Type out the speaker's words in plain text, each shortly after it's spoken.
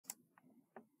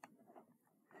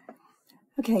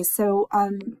Okay, so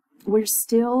we're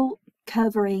still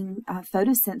covering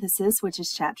photosynthesis, which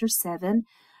is chapter 7.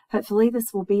 Hopefully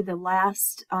this will be the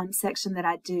last section that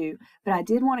I do, but I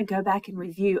did want to go back and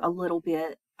review a little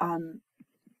bit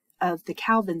of the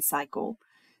Calvin cycle.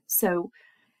 So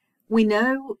we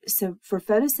know, for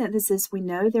photosynthesis, we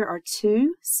know there are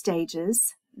two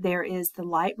stages. There is the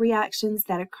light reactions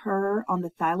that occur on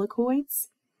the thylakoids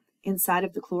inside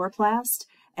of the chloroplast,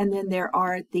 and then there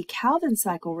are the Calvin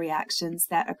cycle reactions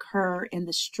that occur in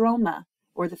the stroma,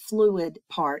 or the fluid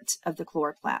part of the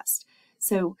chloroplast.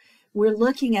 So we're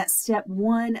looking at step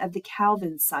 1 of the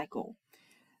Calvin cycle.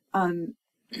 And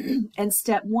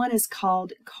step 1 is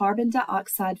called carbon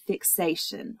dioxide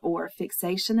fixation, or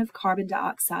fixation of carbon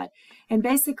dioxide. And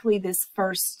basically this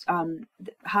first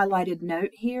highlighted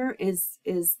note here is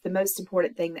the most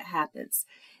important thing that happens.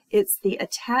 It's the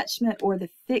attachment or the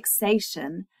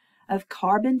fixation of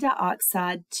carbon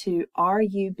dioxide to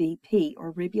RUBP,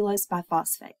 or ribulose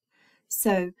biphosphate.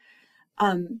 So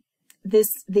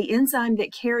the enzyme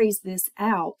that carries this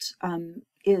out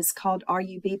is called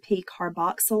RUBP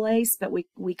carboxylase, but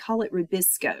we call it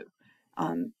Rubisco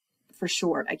for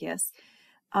short, I guess.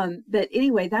 But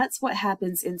anyway, that's what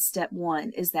happens in step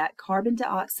 1, is that carbon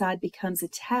dioxide becomes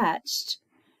attached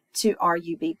to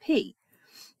RUBP.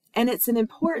 And it's an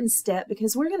important step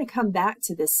because we're going to come back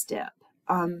to this step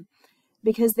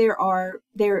because there are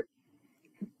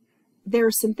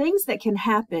some things that can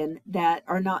happen that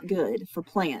are not good for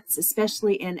plants,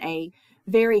 especially in a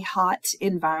very hot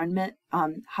environment.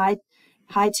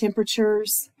 High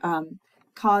temperatures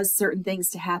cause certain things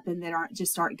to happen that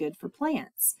aren't good for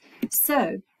plants.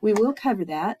 So we will cover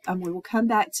that. We will come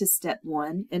back to step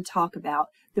 1 and talk about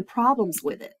the problems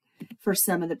with it for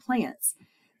some of the plants.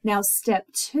 Now, step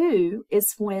 2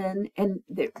 is when, and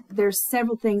there's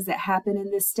several things that happen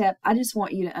in this step. I just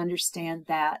want you to understand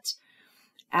that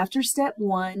after step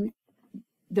 1,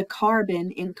 the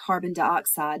carbon in carbon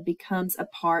dioxide becomes a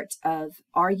part of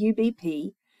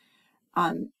RUBP,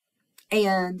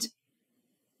 and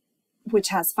which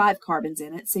has 5 carbons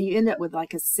in it. So you end up with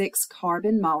like a 6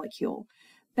 carbon molecule.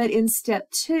 But in step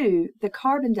 2, the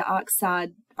carbon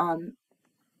dioxide,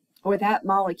 or that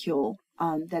molecule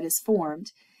that is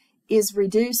formed, is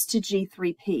reduced to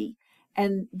G3P.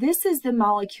 And this is the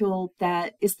molecule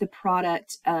that is the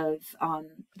product of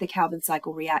the Calvin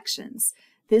cycle reactions.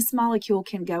 This molecule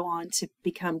can go on to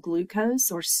become glucose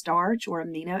or starch or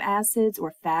amino acids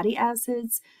or fatty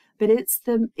acids, but it's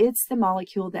the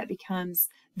molecule that becomes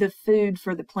the food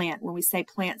for the plant. When we say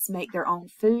plants make their own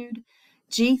food,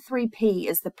 G3P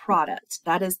is the product.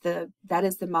 That is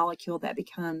the molecule that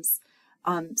becomes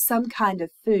some kind of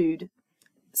food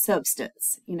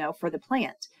substance, for the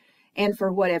plant and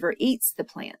for whatever eats the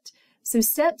plant. So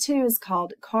step 2 is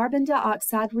called carbon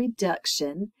dioxide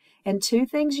reduction, and 2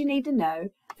 things you need to know.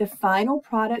 The final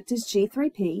product is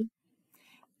G3P,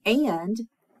 and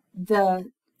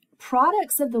the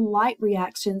products of the light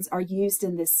reactions are used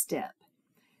in this step.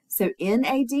 So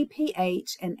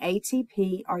NADPH and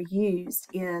ATP are used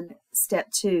in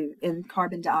step 2 in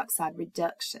carbon dioxide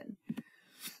reduction.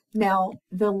 Now,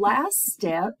 the last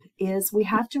step is we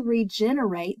have to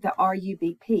regenerate the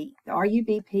RUBP. The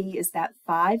RUBP is that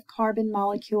 5 carbon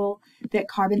molecule that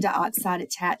carbon dioxide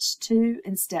attached to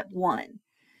in step 1.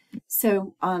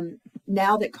 So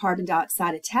now that carbon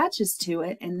dioxide attaches to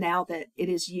it, and now that it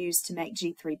is used to make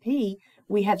G3P,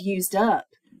 we have used up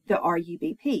the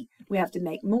RUBP. We have to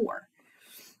make more.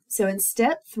 So in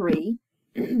step 3,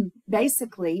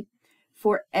 basically,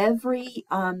 for every,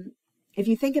 if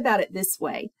you think about it this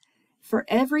way, for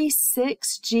every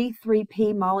 6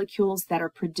 G3P molecules that are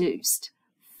produced,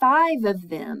 5 of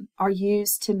them are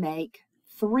used to make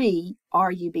 3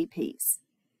 RUBPs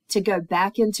to go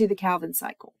back into the Calvin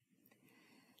cycle.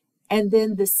 And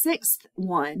then the 6th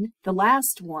one, the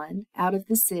last one out of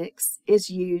the 6, is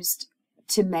used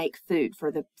to make food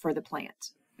for the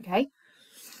plant. Okay?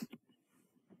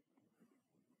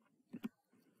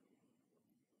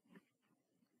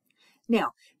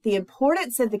 Now, the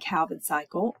importance of the Calvin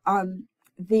cycle,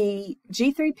 the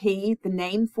G3P, the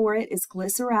name for it is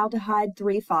glyceraldehyde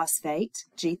 3-phosphate,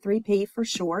 G3P for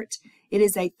short. It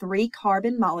is a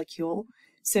 3-carbon molecule,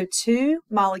 so 2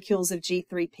 molecules of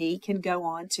G3P can go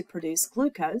on to produce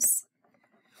glucose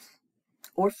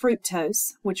or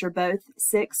fructose, which are both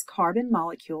 6-carbon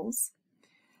molecules.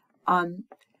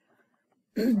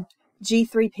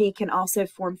 G3P can also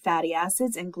form fatty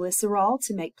acids and glycerol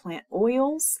to make plant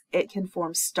oils. It can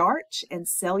form starch and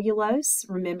cellulose.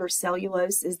 Remember,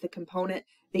 cellulose is the component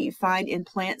that you find in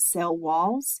plant cell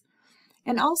walls.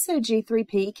 And also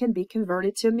G3P can be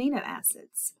converted to amino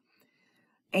acids.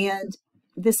 And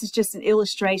this is just an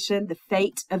illustration, the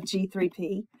fate of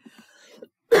G3P.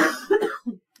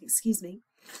 Excuse me.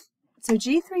 So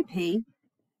G3P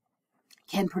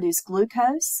can produce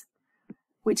glucose,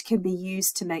 which can be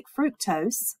used to make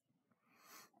fructose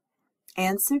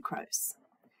and sucrose.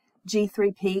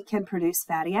 G3P can produce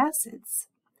fatty acids.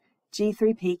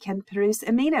 G3P can produce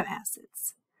amino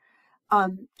acids.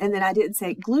 And then I didn't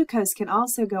say glucose can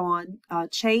also go on,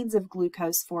 chains of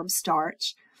glucose form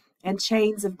starch, and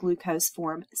chains of glucose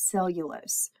form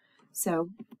cellulose. So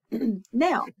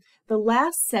now, the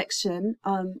last section,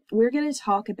 we're going to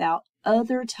talk about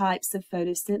other types of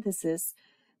photosynthesis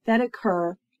that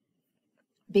occur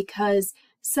because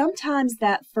sometimes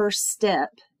that first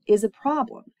step is a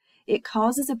problem. It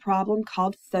causes a problem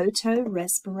called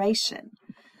photorespiration.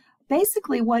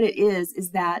 Basically what it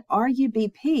is that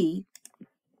RUBP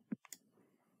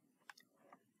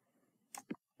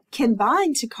can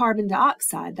bind to carbon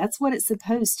dioxide. That's what it's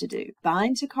supposed to do.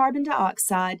 Bind to carbon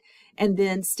dioxide, and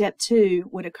then step 2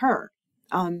 would occur.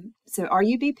 So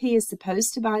RUBP is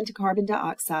supposed to bind to carbon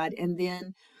dioxide and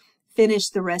then finish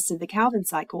the rest of the Calvin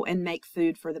cycle and make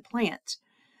food for the plant.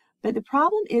 But the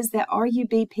problem is that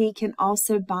RUBP can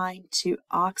also bind to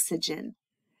oxygen.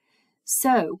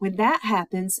 So when that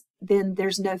happens, then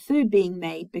there's no food being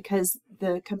made because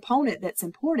the component that's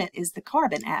important is the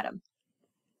carbon atom.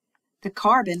 The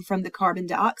carbon from the carbon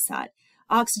dioxide.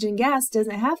 Oxygen gas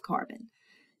doesn't have carbon.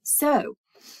 So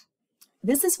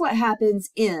this is what happens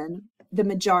in the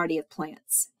majority of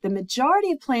plants. The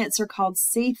majority of plants are called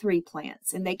C3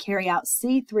 plants, and they carry out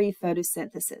C3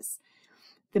 photosynthesis.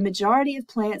 The majority of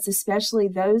plants, especially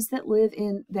those that live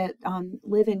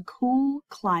in cool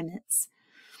climates,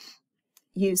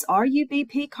 use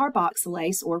RUBP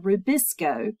carboxylase or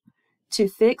Rubisco to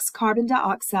fix carbon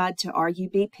dioxide to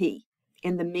RUBP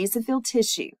in the mesophyll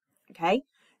tissue. Okay?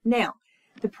 Now,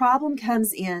 the problem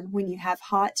comes in when you have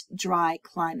hot, dry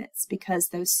climates because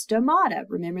those stomata,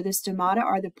 remember the stomata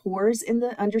are the pores in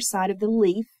the underside of the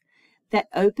leaf that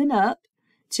open up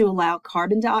to allow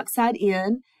carbon dioxide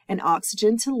in and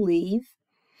oxygen to leave.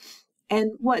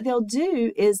 And what they'll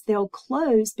do is they'll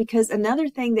close, because another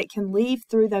thing that can leave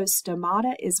through those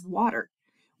stomata is water.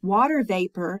 Water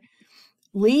vapor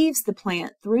leaves the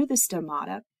plant through the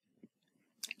stomata.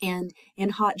 And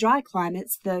in hot, dry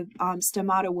climates, the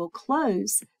stomata will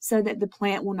close so that the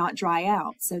plant will not dry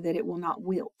out, so that it will not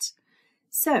wilt.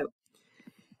 So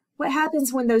what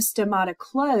happens when those stomata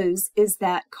close is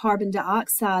that carbon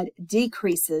dioxide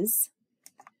decreases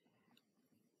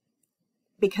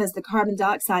because the carbon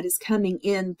dioxide is coming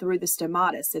in through the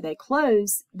stomata. So they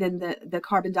close, then the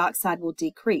carbon dioxide will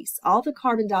decrease. All the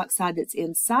carbon dioxide that's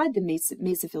inside the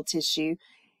mesophyll tissue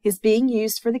is being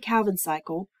used for the Calvin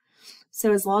cycle.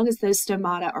 So as long as those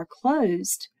stomata are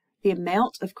closed, the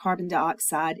amount of carbon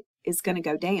dioxide is going to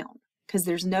go down because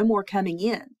there's no more coming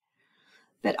in.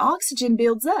 But oxygen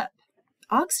builds up.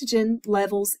 Oxygen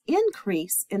levels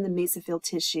increase in the mesophyll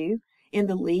tissue in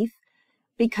the leaf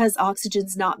because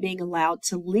oxygen's not being allowed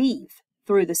to leave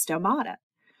through the stomata.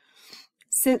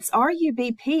 Since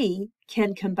RUBP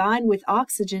can combine with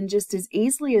oxygen just as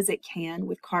easily as it can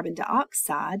with carbon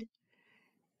dioxide,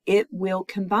 it will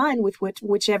combine with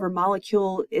whichever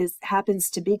molecule happens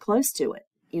to be close to it,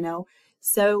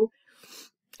 So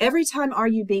every time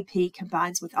RUBP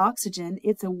combines with oxygen,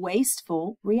 it's a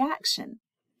wasteful reaction.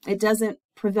 It doesn't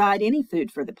provide any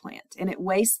food for the plant, and it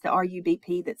wastes the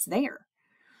RUBP that's there.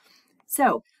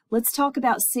 So let's talk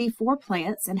about C4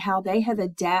 plants and how they have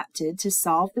adapted to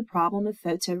solve the problem of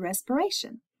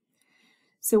photorespiration.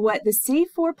 So what the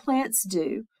C4 plants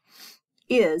do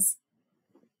is,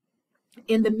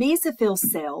 in the mesophyll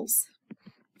cells,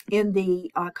 in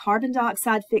the carbon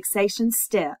dioxide fixation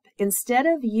step, instead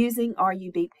of using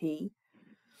RUBP,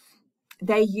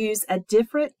 they use a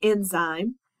different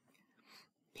enzyme,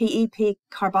 PEP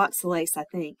carboxylase, I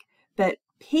think, but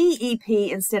PEP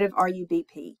instead of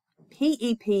RUBP.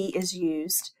 PEP is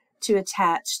used to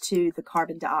attach to the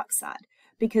carbon dioxide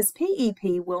because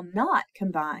PEP will not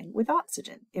combine with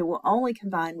oxygen. It will only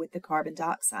combine with the carbon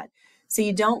dioxide. So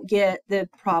you don't get the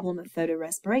problem of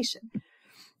photorespiration.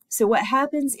 So what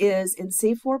happens is in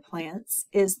C4 plants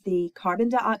is the carbon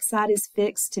dioxide is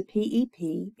fixed to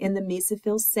PEP in the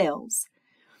mesophyll cells.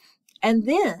 And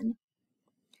then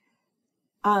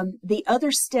the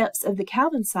other steps of the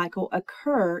Calvin cycle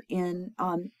occur in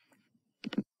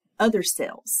other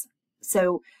cells.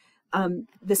 So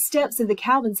the steps of the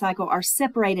Calvin cycle are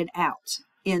separated out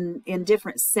in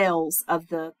different cells of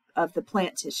the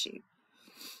plant tissue.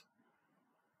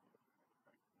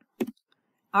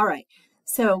 All right,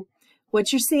 so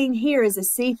what you're seeing here is a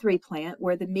C3 plant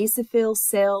where the mesophyll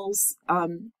cells,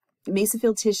 the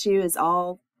mesophyll tissue is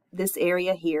all this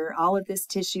area here. All of this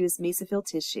tissue is mesophyll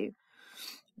tissue.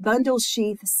 Bundle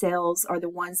sheath cells are the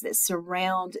ones that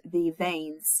surround the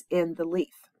veins in the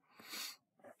leaf,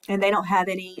 and they don't have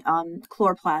any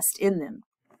chloroplast in them.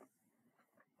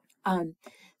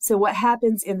 So what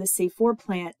happens in the C4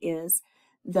 plant is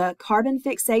the carbon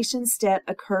fixation step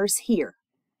occurs here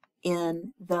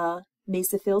in the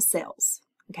mesophyll cells,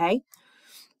 okay?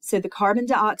 So the carbon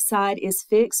dioxide is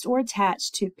fixed or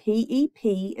attached to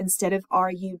PEP instead of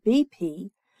RUBP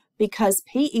because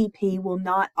PEP will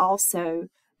not also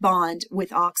bond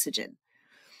with oxygen.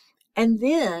 And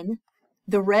then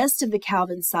the rest of the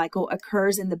Calvin cycle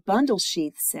occurs in the bundle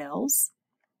sheath cells,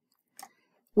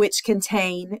 which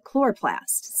contain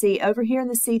chloroplast. See, over here in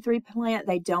the C3 plant,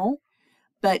 they don't,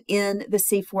 but in the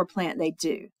C4 plant, they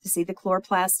do. You see the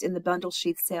chloroplast in the bundle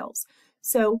sheath cells.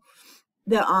 So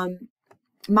the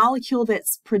molecule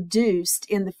that's produced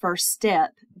in the first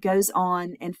step goes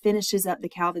on and finishes up the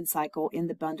Calvin cycle in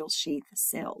the bundle sheath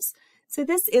cells. So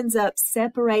this ends up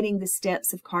separating the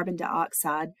steps of carbon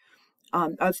dioxide,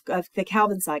 of the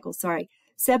Calvin cycle,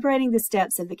 separating the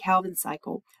steps of the Calvin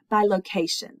cycle by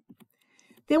location.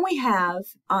 Then we have,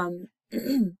 oh,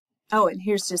 and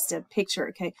here's just a picture,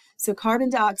 okay? So carbon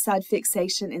dioxide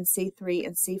fixation in C3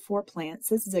 and C4 plants.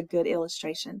 This is a good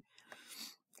illustration.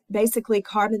 Basically,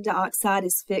 carbon dioxide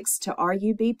is fixed to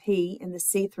RUBP in the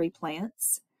C3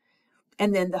 plants,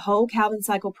 and then the whole Calvin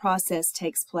cycle process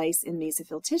takes place in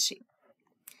mesophyll tissue.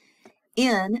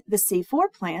 In the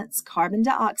C4 plants, carbon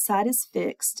dioxide is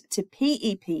fixed to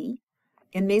PEP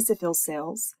in mesophyll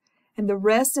cells, and the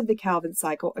rest of the Calvin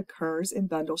cycle occurs in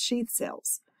bundle sheath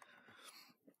cells.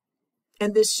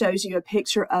 And this shows you a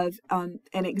picture of an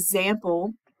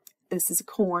example. This is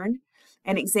corn,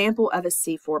 an example of a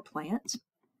C4 plant.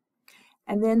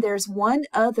 And then there's one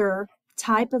other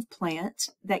type of plant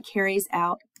that carries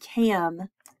out CAM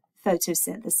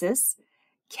photosynthesis.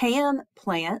 CAM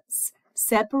plants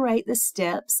separate the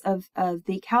steps of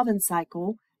the Calvin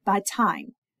cycle by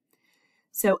time.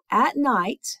 So at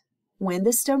night, when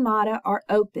the stomata are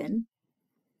open,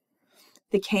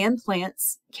 the CAM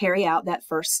plants carry out that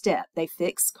first step. They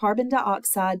fix carbon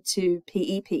dioxide to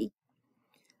PEP,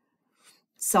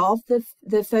 solve the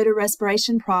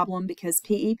photorespiration problem because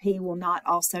PEP will not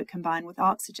also combine with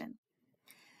oxygen.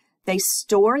 They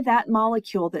store that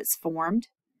molecule that's formed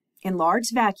in large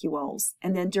vacuoles,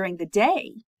 and then during the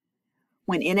day,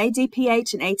 when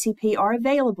NADPH and ATP are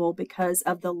available because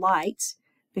of the light,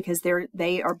 because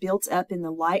they are built up in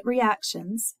the light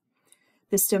reactions,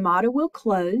 the stomata will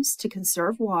close to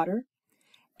conserve water,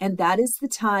 and that is the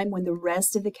time when the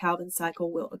rest of the Calvin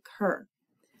cycle will occur.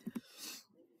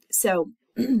 So,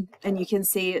 and you can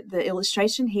see the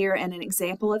illustration here, and an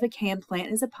example of a CAM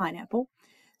plant is a pineapple.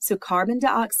 So carbon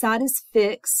dioxide is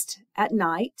fixed at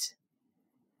night,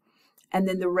 and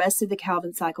then the rest of the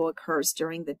Calvin cycle occurs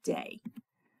during the day.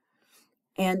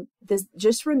 And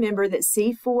just remember that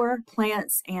C4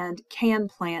 plants and CAM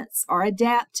plants are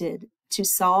adapted to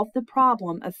solve the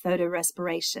problem of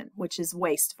photorespiration, which is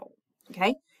wasteful.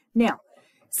 Okay? Now,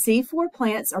 C4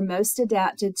 plants are most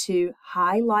adapted to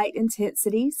high light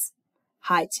intensities,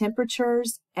 high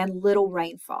temperatures, and little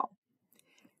rainfall.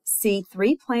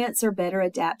 C3 plants are better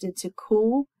adapted to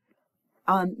cool,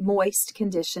 moist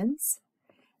conditions,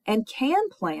 and CAM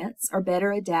plants are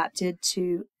better adapted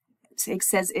to, it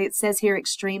says here,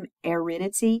 extreme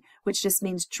aridity, which just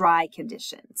means dry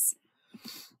conditions.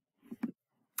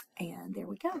 And there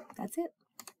we go. That's it.